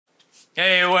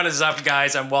Hey, what is up,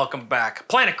 guys, and welcome back.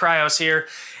 Planet Cryos here,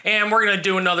 and we're gonna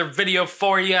do another video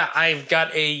for you. I've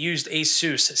got a used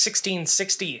Asus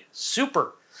 1660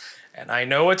 Super, and I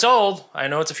know it's old. I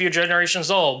know it's a few generations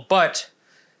old, but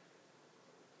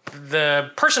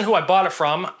the person who I bought it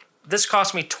from, this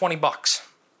cost me 20 bucks,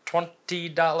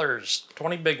 $20,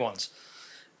 20 big ones,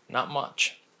 not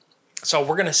much. So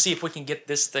we're gonna see if we can get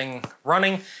this thing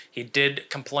running. He did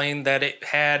complain that it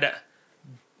had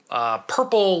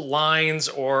purple lines,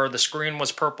 or the screen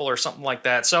was purple or something like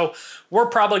that. So we're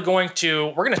going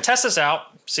to test this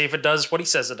out, see if it does what he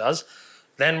says it does.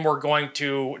 Then we're going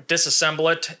to disassemble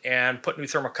it and put new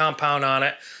thermal compound on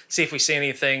it, see if we see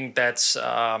anything that's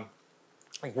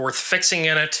worth fixing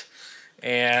in it,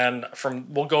 and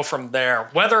we'll go from there.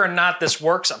 Whether or not this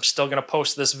works, I'm still gonna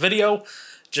post this video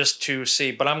just to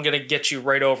see, but I'm gonna get you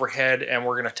right overhead and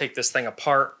we're gonna take this thing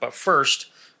apart. But first,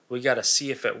 we gotta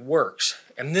see if it works.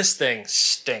 And this thing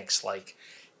stinks, like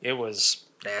it was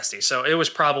nasty. So it was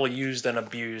probably used and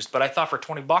abused, but I thought for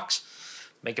 20 bucks,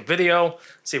 make a video,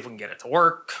 see if we can get it to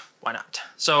work. Why not?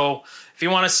 So if you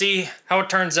wanna see how it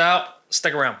turns out,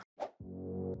 stick around.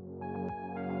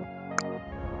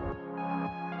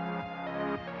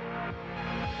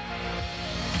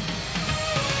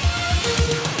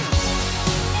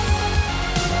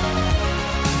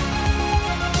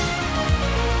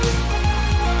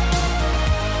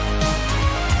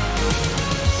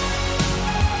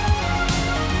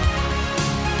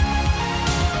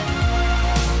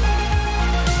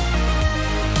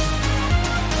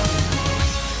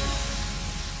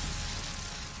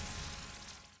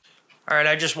 All right,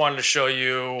 I just wanted to show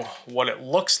you what it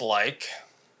looks like.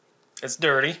 It's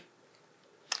dirty,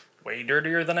 way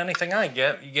dirtier than anything I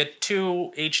get. You get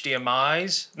two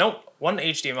HDMIs, nope, one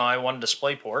HDMI, one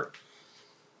DisplayPort,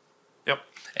 yep,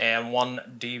 and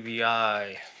one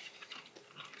DVI.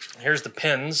 Here's the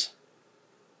pins,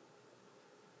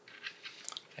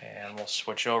 and we'll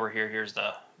switch over here. Here's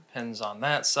the pins on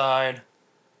that side,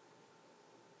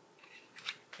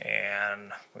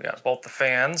 and we got both the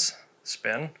fans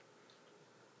spin,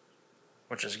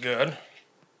 which is good.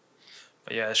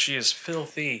 But yeah, she is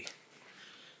filthy.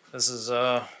 This is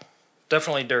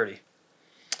definitely dirty.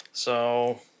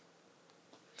 So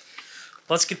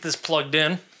let's get this plugged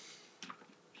in.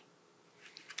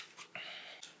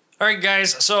 All right,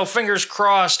 guys, so fingers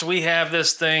crossed we have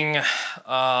this thing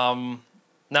now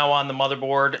on the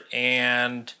motherboard,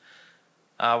 and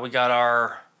we got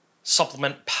our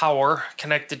supplement power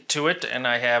connected to it, and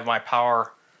I have my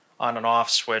power on and off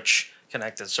switch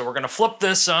connected. So we're gonna flip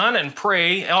this on and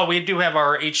pray. Oh, we do have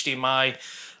our HDMI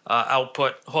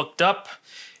output hooked up,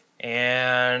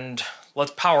 and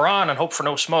let's power on and hope for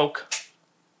no smoke.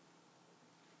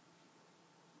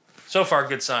 So far,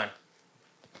 good sign.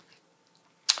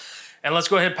 And let's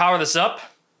go ahead and power this up.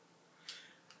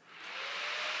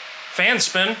 Fan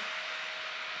spin.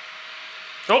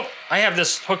 Oh, I have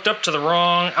this hooked up to the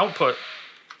wrong output.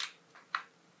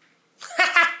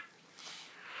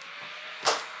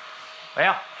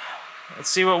 Well, let's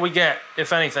see what we get,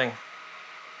 if anything.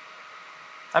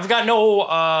 I've got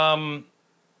no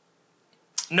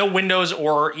Windows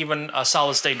or even a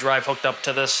solid state drive hooked up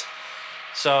to this,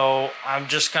 so I'm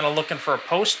just kind of looking for a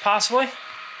post possibly.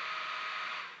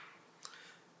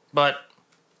 But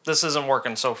this isn't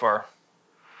working so far.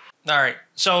 All right,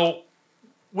 so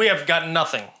we have got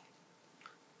nothing.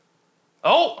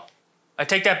 Oh, I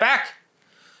take that back.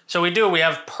 So we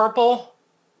have purple.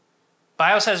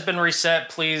 BIOS has been reset.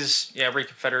 Please, yeah,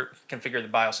 reconfigure the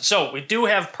BIOS. So we do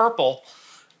have purple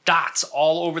dots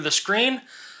all over the screen.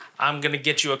 I'm gonna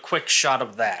get you a quick shot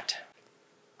of that.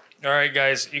 All right,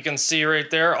 guys, you can see right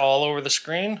there all over the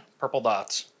screen, purple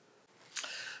dots.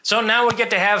 So now we get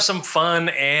to have some fun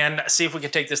and see if we can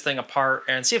take this thing apart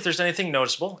and see if there's anything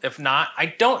noticeable. If not, I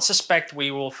don't suspect we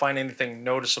will find anything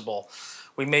noticeable.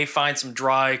 We may find some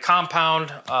dry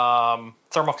compound,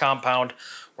 thermal compound,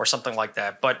 or something like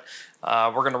that. But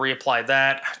we're gonna reapply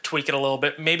that, tweak it a little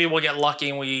bit. Maybe we'll get lucky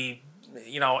and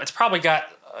it's probably got,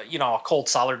 a cold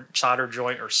solder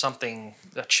joint or something,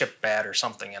 a chip bad or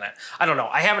something in it. I don't know.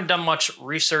 I haven't done much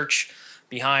research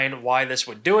behind why this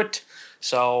would do it.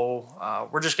 So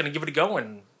we're just gonna give it a go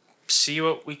and see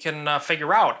what we can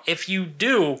figure out. If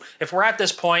we're at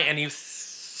this point and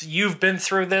you've been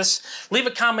through this, leave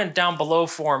a comment down below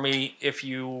for me if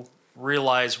you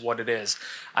realize what it is.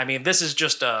 I mean, this is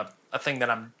just a thing that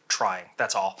I'm trying,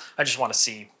 that's all. I just want to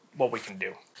see what we can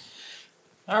do.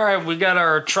 All right, we got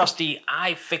our trusty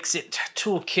iFixit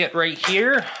toolkit right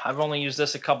here. I've only used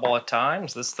this a couple of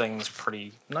times. This thing's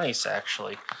pretty nice,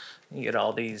 actually. You get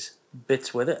all these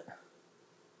bits with it.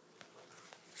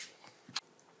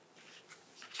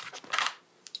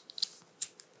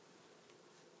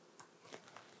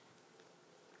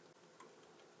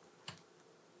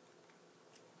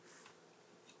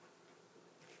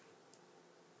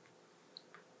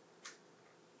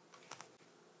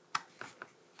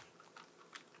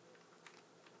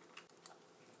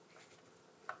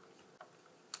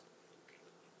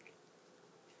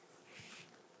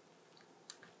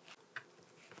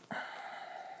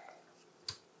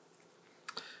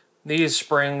 These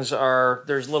springs are,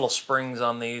 there's little springs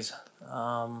on these.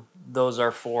 Those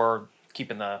are for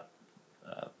keeping the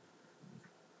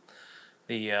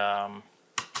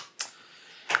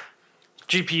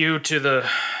GPU to the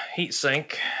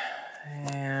heatsink.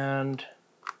 And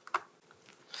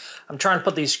I'm trying to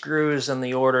put these screws in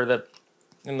the order that,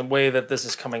 in the way that this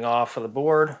is coming off of the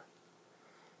board,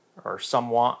 or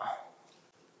somewhat.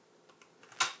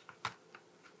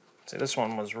 See, this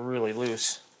one was really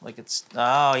loose. Like it's,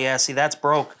 oh yeah, see that's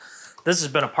broke. This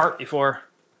has been apart before.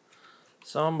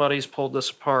 Somebody's pulled this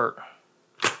apart.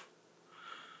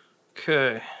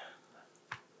 Okay.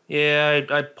 Yeah,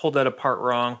 I pulled that apart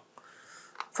wrong.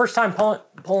 First time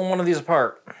pulling one of these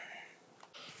apart.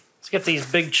 Let's get these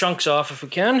big chunks off if we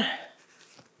can.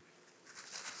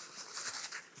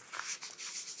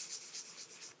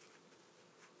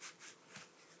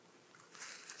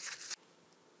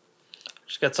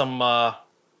 Just got some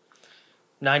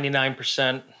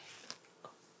 99%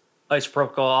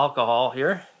 isopropyl alcohol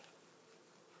here.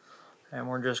 And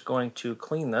we're just going to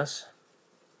clean this.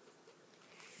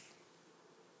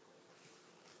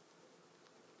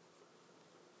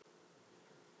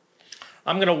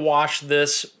 I'm gonna wash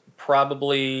this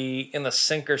probably in the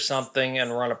sink or something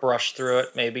and run a brush through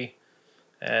it maybe,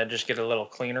 and just get it a little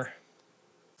cleaner.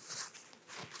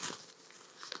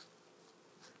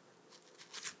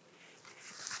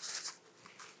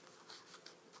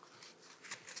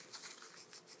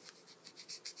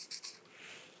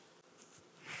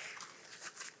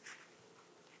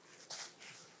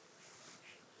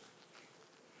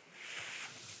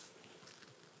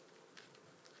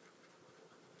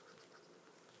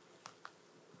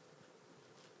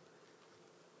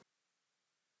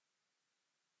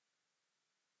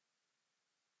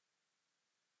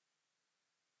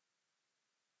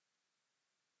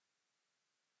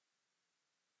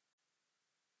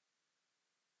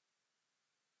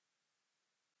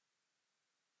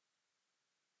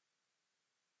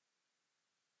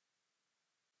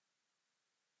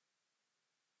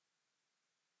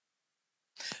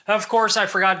 Of course, I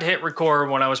forgot to hit record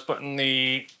when I was putting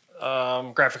the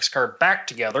graphics card back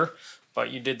together, but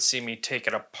you did see me take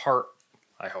it apart,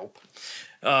 I hope.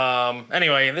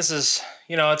 Anyway, this is,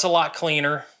 you know, it's a lot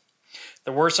cleaner.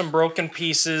 There were some broken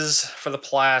pieces for the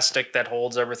plastic that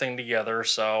holds everything together,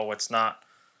 so it's not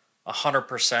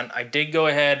 100%. I did go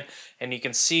ahead, and you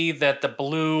can see that the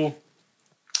blue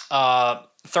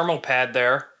thermal pad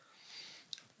there,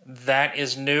 that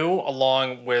is new,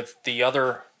 along with the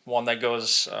other one that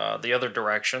goes the other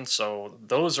direction. So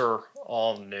those are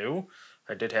all new.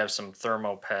 I did have some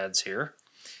thermo pads here.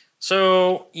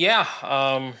 So yeah,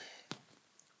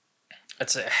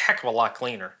 it's a heck of a lot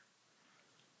cleaner.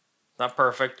 Not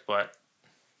perfect, but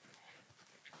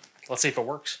let's see if it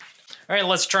works. All right,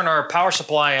 let's turn our power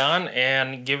supply on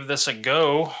and give this a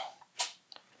go.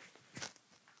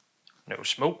 No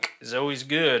smoke is always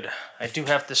good. I do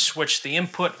have to switch the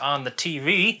input on the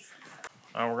TV.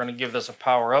 We're gonna give this a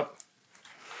power up.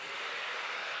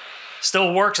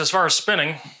 Still works as far as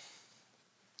spinning.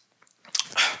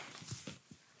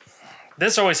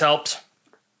 This always helps.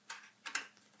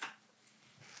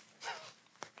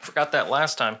 Forgot that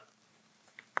last time.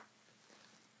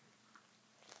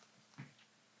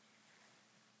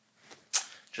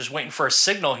 Just waiting for a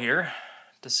signal here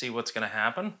to see what's gonna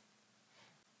happen.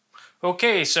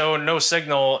 Okay, so no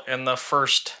signal in the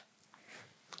first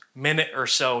minute or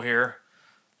so here.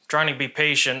 Trying to be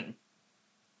patient,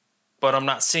 but I'm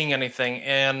not seeing anything,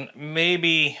 and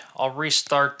maybe I'll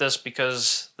restart this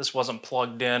because this wasn't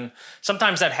plugged in.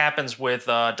 Sometimes that happens with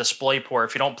DisplayPort.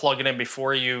 If you don't plug it in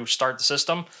before you start the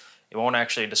system, it won't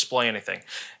actually display anything.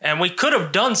 And we could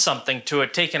have done something to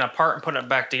it, taken it apart and putting it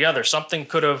back together. Something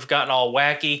could have gotten all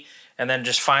wacky and then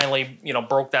just finally, you know,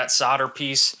 broke that solder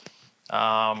piece.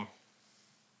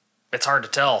 It's hard to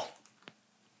tell.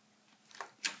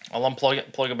 I'll unplug it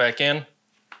and plug it back in.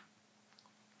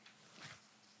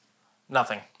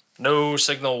 Nothing. No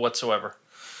signal whatsoever.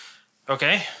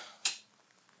 Okay.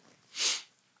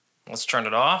 Let's turn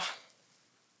it off.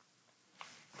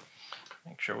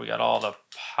 Make sure we got all the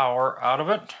power out of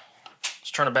it.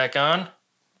 Let's turn it back on.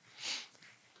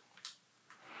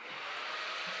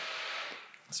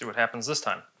 Let's see what happens this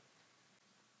time.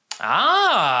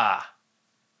 Ah!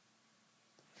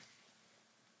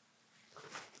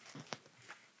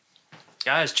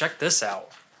 Guys, check this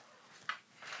out.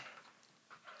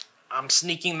 I'm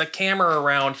sneaking the camera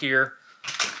around here,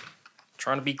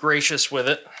 trying to be gracious with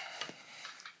it.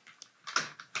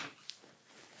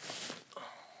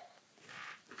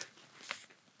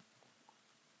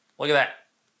 Look at that.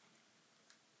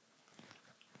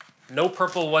 No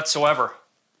purple whatsoever.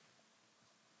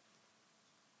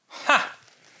 Ha!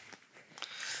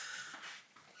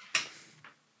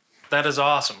 that is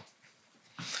awesome.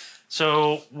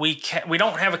 So we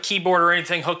don't have a keyboard or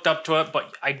anything hooked up to it,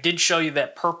 but I did show you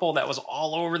that purple that was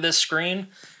all over this screen.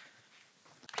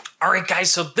 All right,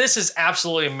 guys, so this is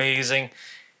absolutely amazing.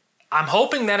 I'm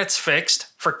hoping that it's fixed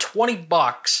for 20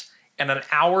 bucks and an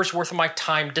hour's worth of my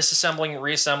time disassembling,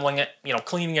 reassembling it, you know,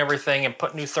 cleaning everything and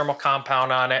putting new thermal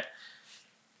compound on it.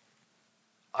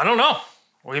 I don't know.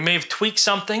 We may have tweaked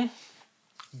something,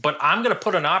 but I'm going to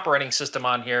put an operating system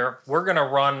on here. We're going to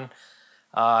run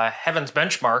Heaven's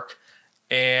Benchmark,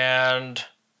 and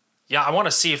yeah, I want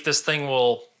to see if this thing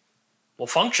will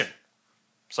function.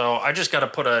 So I just got to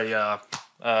put an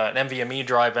NVMe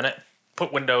drive in it,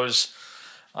 put Windows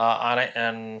on it,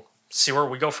 and see where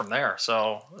we go from there.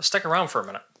 So stick around for a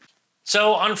minute.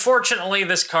 So unfortunately,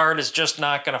 this card is just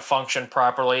not going to function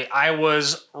properly. I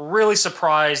was really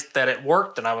surprised that it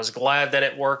worked, and I was glad that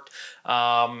it worked.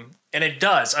 And it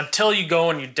does until you go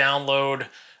and you download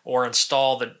or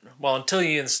install until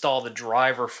you install the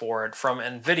driver for it from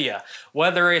NVIDIA.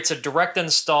 Whether it's a direct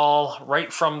install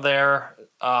right from there,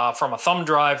 from a thumb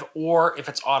drive, or if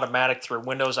it's automatic through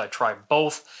Windows. I tried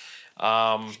both.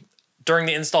 During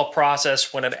the install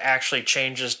process, when it actually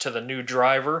changes to the new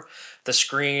driver, the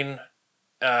screen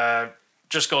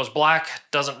just goes black,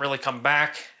 doesn't really come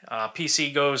back.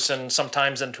 PC goes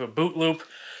sometimes into a boot loop.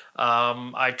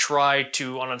 I tried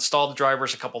to uninstall the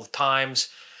drivers a couple of times,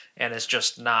 and it's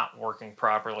just not working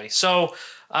properly. So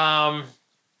I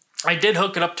did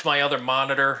hook it up to my other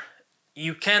monitor.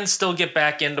 You can still get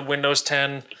back into Windows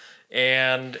 10,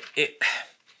 and it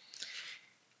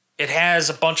has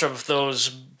a bunch of those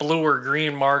blue or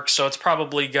green marks, so it's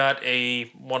probably got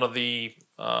one of the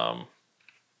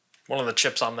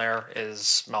chips on there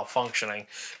is malfunctioning,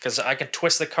 because I can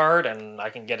twist the card and I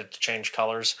can get it to change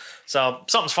colors. So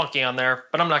something's funky on there,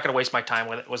 but I'm not going to waste my time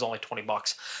with it. It was only 20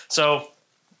 bucks. So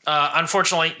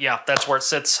unfortunately, yeah, that's where it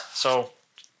sits. So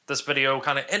this video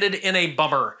kind of ended in a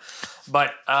bummer.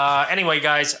 But anyway,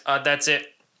 guys, that's it.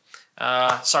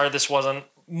 Sorry this wasn't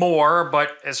more,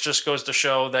 but it just goes to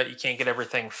show that you can't get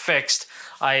everything fixed.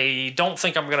 I don't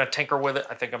think I'm going to tinker with it.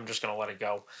 I think I'm just going to let it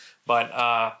go.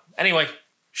 But anyway,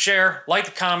 share, like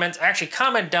the comments. Actually,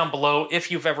 comment down below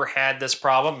if you've ever had this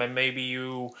problem, and maybe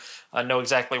you know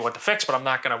exactly what to fix, but I'm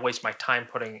not going to waste my time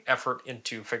putting effort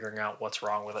into figuring out what's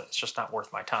wrong with it. It's just not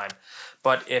worth my time.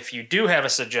 But if you do have a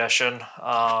suggestion,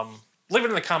 leave it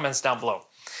in the comments down below.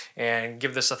 And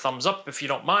give this a thumbs up if you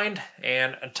don't mind.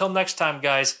 And until next time,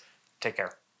 guys, take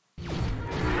care.